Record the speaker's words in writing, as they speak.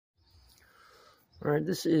Alright,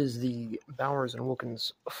 this is the Bowers and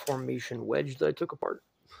Wilkins formation wedge that I took apart.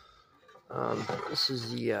 This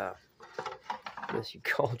is the, as you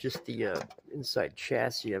call just the inside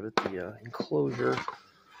chassis of it, the enclosure.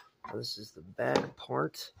 This is the bag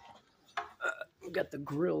part. We've got the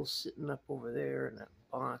grill sitting up over there in that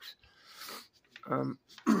box.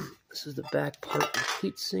 This is the back part of the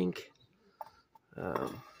heatsink.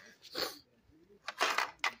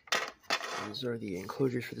 These are the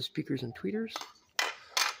enclosures for the speakers and tweeters.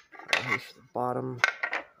 Here's the bottom.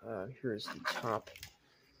 Here's the top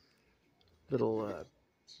little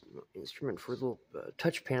instrument for a little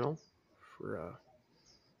touch panel for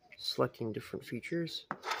selecting different features.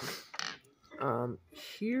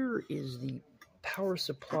 Here is the power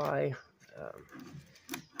supply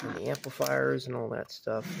and the amplifiers and all that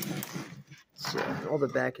stuff. All the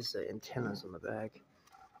back is the antennas on the back.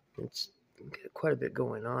 It's quite a bit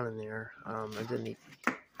going on in there. And then the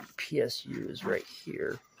PSU is right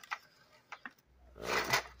here.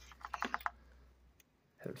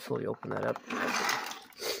 Haven't fully opened that up.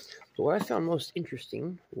 But what I found most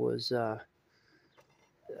interesting was, I'll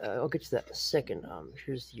get to that in a second.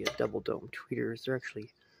 Here's the double dome tweeters. They're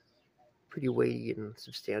actually pretty weighty and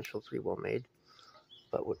substantial, pretty well made.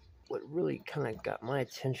 But what really kind of got my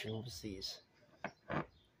attention was these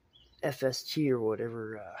FST or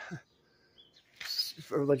whatever,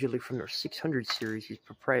 allegedly from their 600 series, these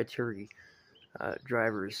proprietary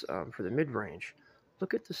drivers for the mid-range.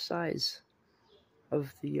 Look at the size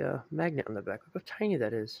of the magnet on the back. Look how tiny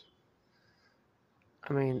that is.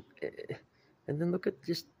 I mean, and then look at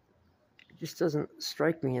it just doesn't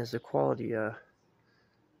strike me as the quality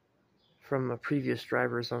from previous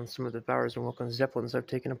drivers on some of the Bowers and Wilkins Zeppelins I've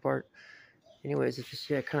taken apart. Anyways, it just,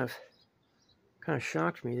 yeah, it kind of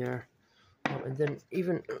shocked me there. And then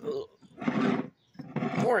even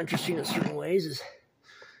more interesting in certain ways is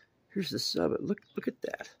here's the sub. Look at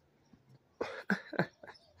that.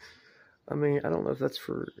 I mean, I don't know if that's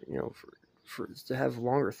for, you know, for to have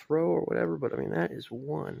longer throw or whatever, but I mean, that is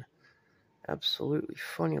one absolutely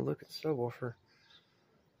funny looking subwoofer.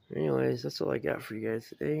 Anyways, that's all I got for you guys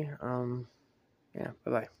today. Yeah,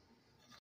 bye-bye.